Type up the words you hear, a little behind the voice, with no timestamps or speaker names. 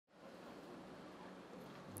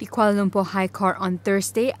The Kuala Lumpur High Court on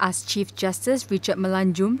Thursday asked Chief Justice Richard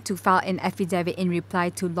Malanjum to file an affidavit in reply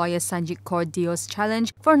to lawyer Sangeet Kaur Deo's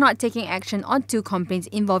challenge for not taking action on 2 complaints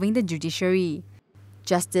involving the judiciary.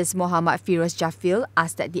 Justice Muhammad Firoz Jafil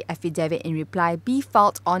asked that the affidavit in reply be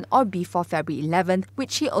filed on or before February 11th,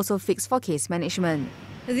 which he also fixed for case management.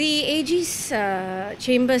 The AG's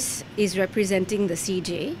chambers is representing the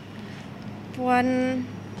CJ. Puan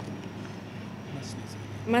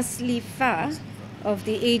Maslifa of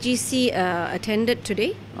the AGC attended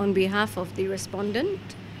today on behalf of the respondent,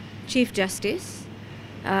 Chief Justice,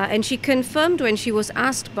 and she confirmed when she was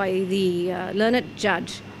asked by the learned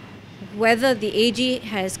judge whether the AG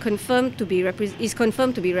has confirmed to be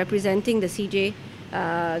representing the CJ.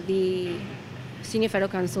 The Senior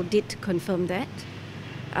Federal Counsel did confirm that.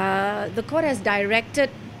 The court has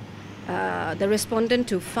directed the respondent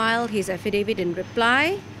to file his affidavit in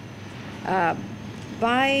reply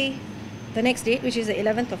by the next date, which is the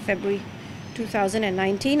 11th of February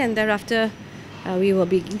 2019, and thereafter we will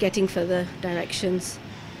be getting further directions.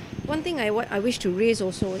 One thing I wish to raise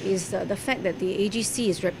also is the fact that the AGC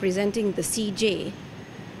is representing the CJ.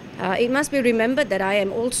 It must be remembered that I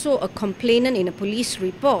am also a complainant in a police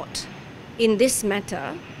report in this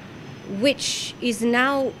matter, which is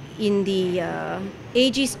now in the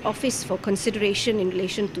AG's office for consideration in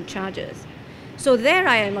relation to charges. So there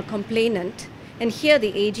I am a complainant, and here the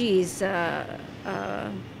AG is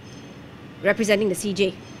representing the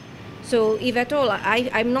CJ. So if at all,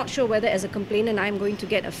 I'm not sure whether as a complainant I'm going to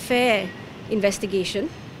get a fair investigation,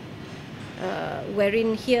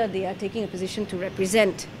 wherein here they are taking a position to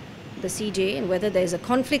represent the CJ, and whether there is a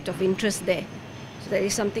conflict of interest there. So that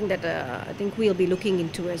is something that I think we'll be looking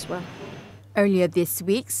into as well. Earlier this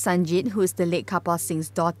week, Sangeet, who is the late Karpal Singh's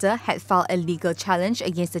daughter, had filed a legal challenge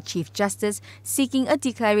against the Chief Justice, seeking a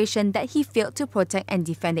declaration that he failed to protect and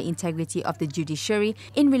defend the integrity of the judiciary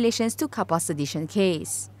in relation to Karpal's sedition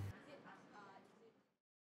case.